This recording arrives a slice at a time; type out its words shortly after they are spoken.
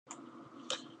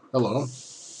Hello,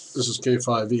 this is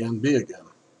K5ENB again.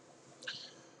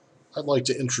 I'd like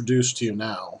to introduce to you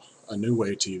now a new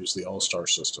way to use the AllStar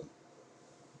system.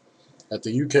 At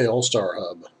the UK AllStar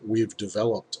Hub, we've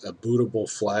developed a bootable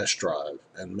flash drive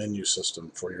and menu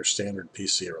system for your standard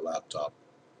PC or laptop.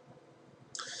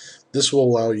 This will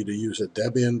allow you to use a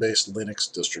Debian-based Linux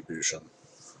distribution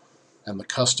and the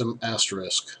custom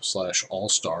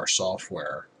 */AllStar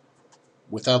software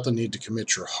without the need to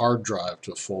commit your hard drive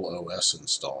to a full OS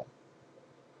install.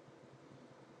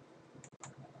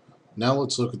 Now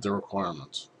let's look at the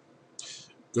requirements.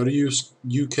 Go to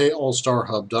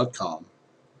ukallstarhub.com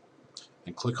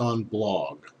and click on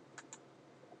Blog.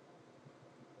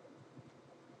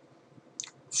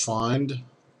 Find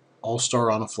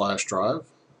AllStar on a flash drive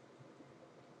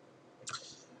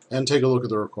and take a look at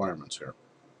the requirements here.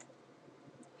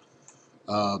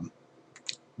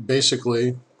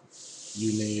 Basically,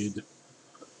 you need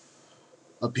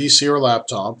a PC or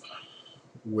laptop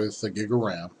with a gig of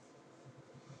RAM.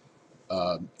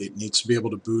 It needs to be able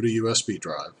to boot a USB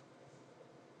drive.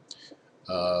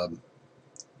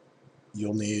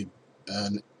 You'll need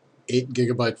an 8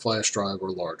 GB flash drive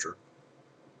or larger.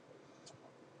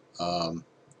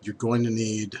 You're going to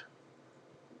need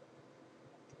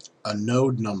a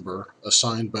node number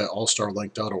assigned by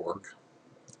allstarlink.org.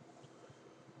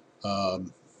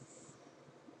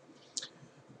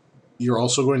 You're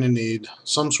also going to need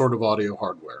some sort of audio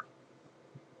hardware.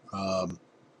 A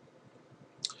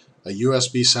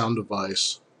USB sound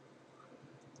device,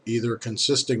 either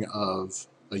consisting of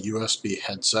a USB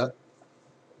headset,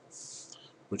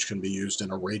 which can be used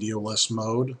in a radioless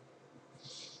mode,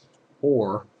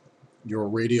 or your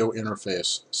radio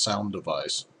interface sound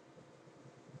device,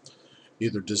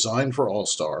 either designed for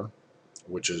AllStar,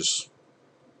 which is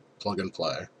plug and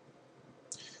play,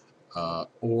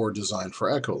 or designed for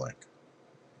Echolink,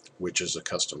 which is a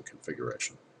custom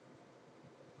configuration.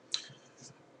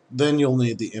 Then you'll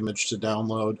need the image to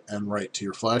download and write to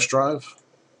your flash drive,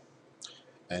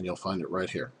 and you'll find it right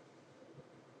here.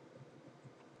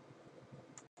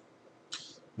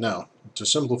 Now, to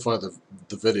simplify the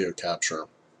video capture,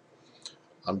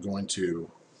 I'm going to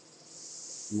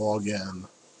log in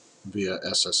via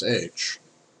SSH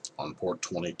on port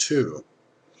 22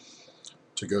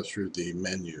 to go through the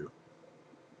menu.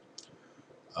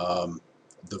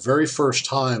 The very first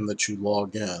time that you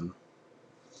log in,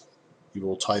 you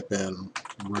will type in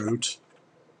root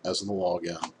as the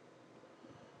login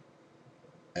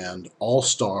and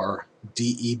AllStar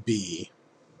DEB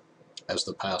as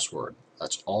the password.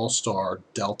 That's AllStar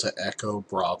Delta Echo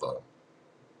Bravo.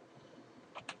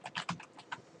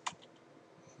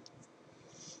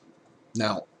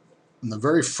 Now, in the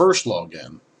very first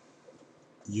login,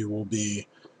 you will be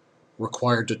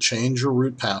required to change your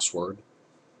root password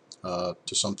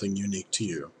to something unique to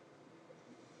you,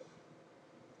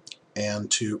 and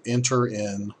to enter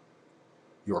in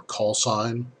your call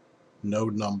sign,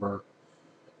 node number,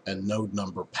 and node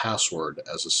number password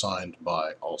as assigned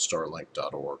by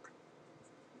allstarlink.org.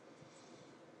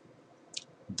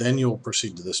 Then you'll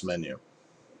proceed to this menu.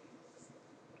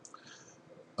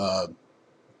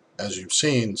 As you've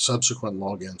seen, subsequent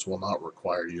logins will not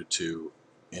require you to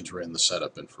enter in the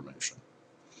setup information.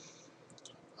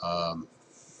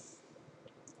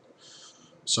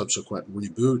 Subsequent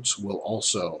reboots will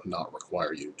also not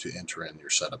require you to enter in your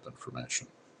setup information.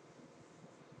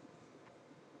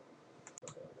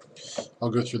 I'll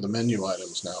go through the menu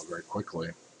items now very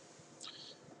quickly,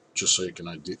 just so you can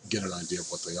get an idea of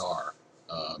what they are.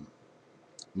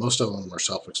 Most of them are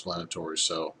self-explanatory,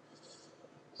 so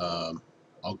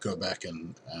I'll go back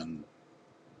and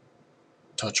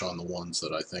touch on the ones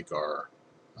that I think are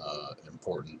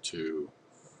important to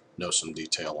know some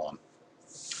detail on.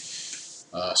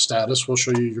 Status will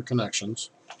show you your connections.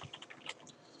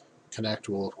 Connect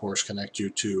will, of course, connect you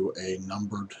to a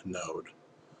numbered node,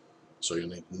 so you'll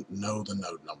need to know the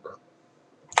node number.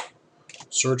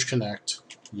 Search Connect,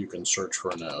 you can search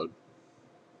for a node,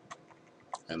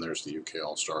 and there's the UK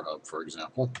AllStar Hub, for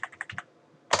example.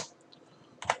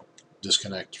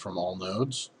 Disconnect from all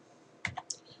nodes.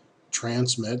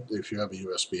 Transmit if you have a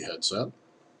USB headset.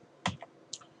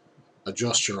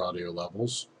 Adjust your audio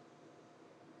levels.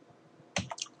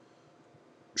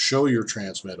 Show your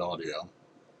transmit audio.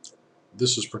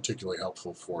 This is particularly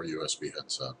helpful for a USB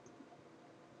headset.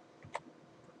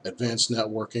 Advanced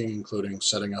networking, including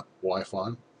setting up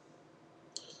Wi-Fi.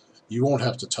 You won't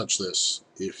have to touch this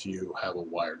if you have a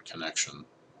wired connection,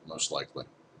 most likely.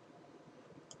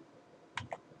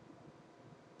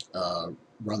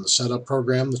 Run the setup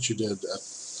program that you did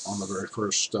on the very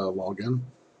first login,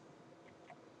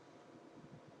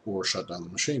 or shut down the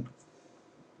machine.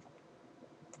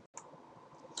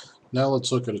 Now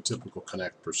let's look at a typical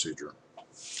connect procedure,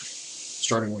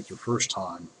 starting with your first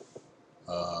time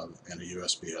in a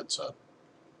USB headset.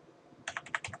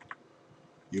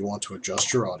 You want to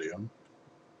adjust your audio,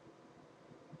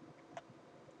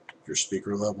 your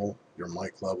speaker level, your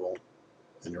mic level,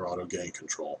 and your auto gain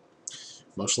control.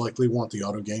 Most likely want the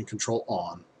auto gain control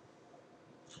on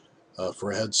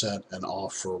for a headset and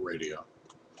off for a radio.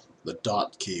 The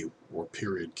dot key or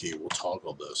period key will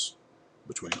toggle this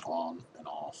between on and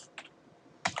off.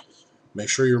 Make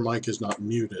sure your mic is not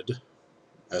muted,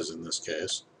 as in this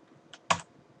case,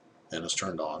 and is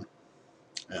turned on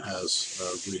and has a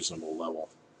reasonable level.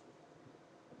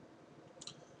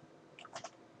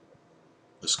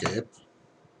 Escape,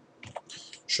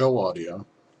 show audio,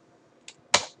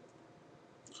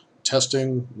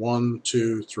 testing 1,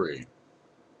 2, 3,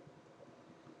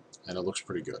 and it looks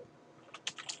pretty good.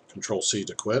 Control C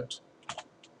to quit.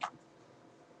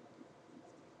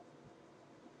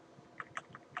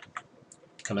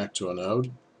 Connect to a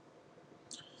node.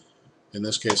 In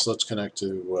this case, let's connect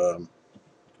to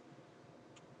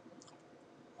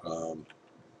the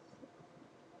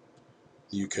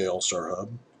UK AllStar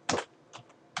hub.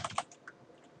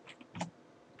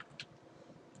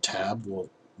 Tab will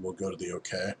go to the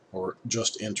OK, or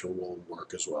just enter will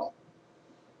work as well.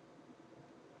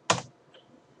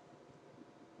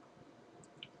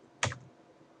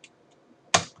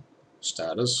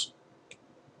 Status,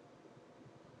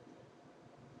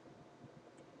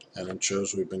 and it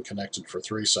shows we've been connected for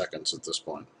 3 seconds at this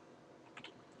point.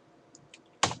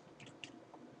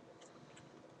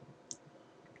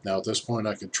 Now at this point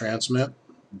I could transmit,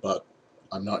 but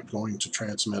I'm not going to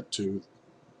transmit to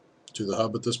the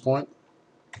hub at this point.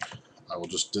 I will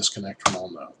just disconnect from all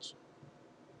nodes.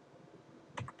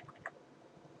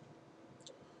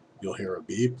 You'll hear a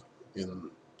beep in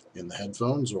the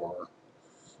headphones or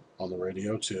on the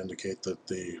radio to indicate that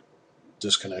the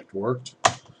disconnect worked,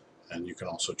 and you can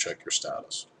also check your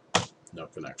status. No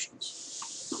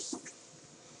connections.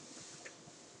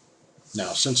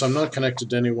 Now, since I'm not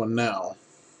connected to anyone now,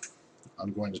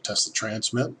 I'm going to test the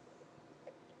transmit.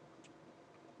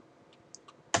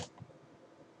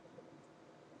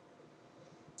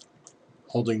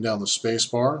 Holding down the space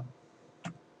bar,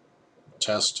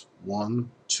 test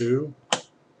 1, 2,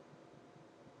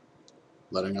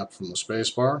 letting up from the space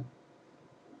bar,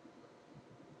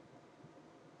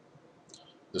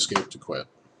 escape to quit.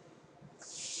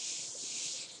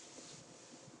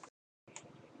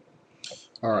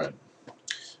 Alright,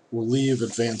 we'll leave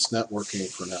advanced networking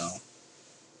for now.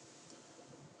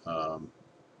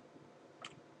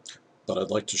 But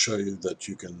I'd like to show you that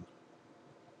you can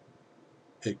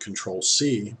hit Control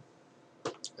C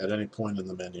at any point in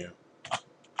the menu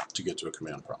to get to a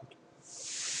command prompt.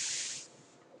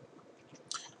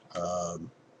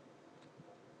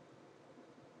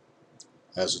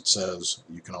 As it says,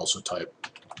 you can also type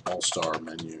AllStar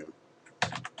menu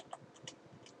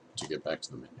to get back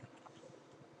to the menu.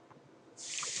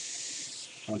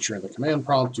 Once you're in the command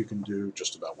prompt, you can do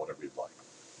just about whatever you'd like.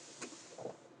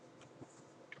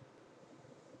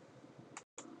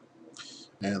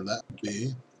 And that would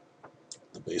be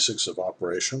the basics of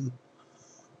operation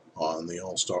on the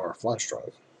AllStar flash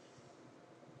drive.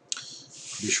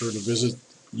 Be sure to visit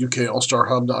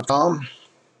ukallstarhub.com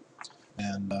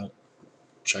and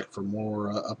check for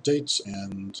more updates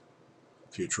and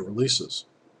future releases.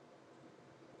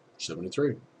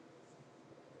 73.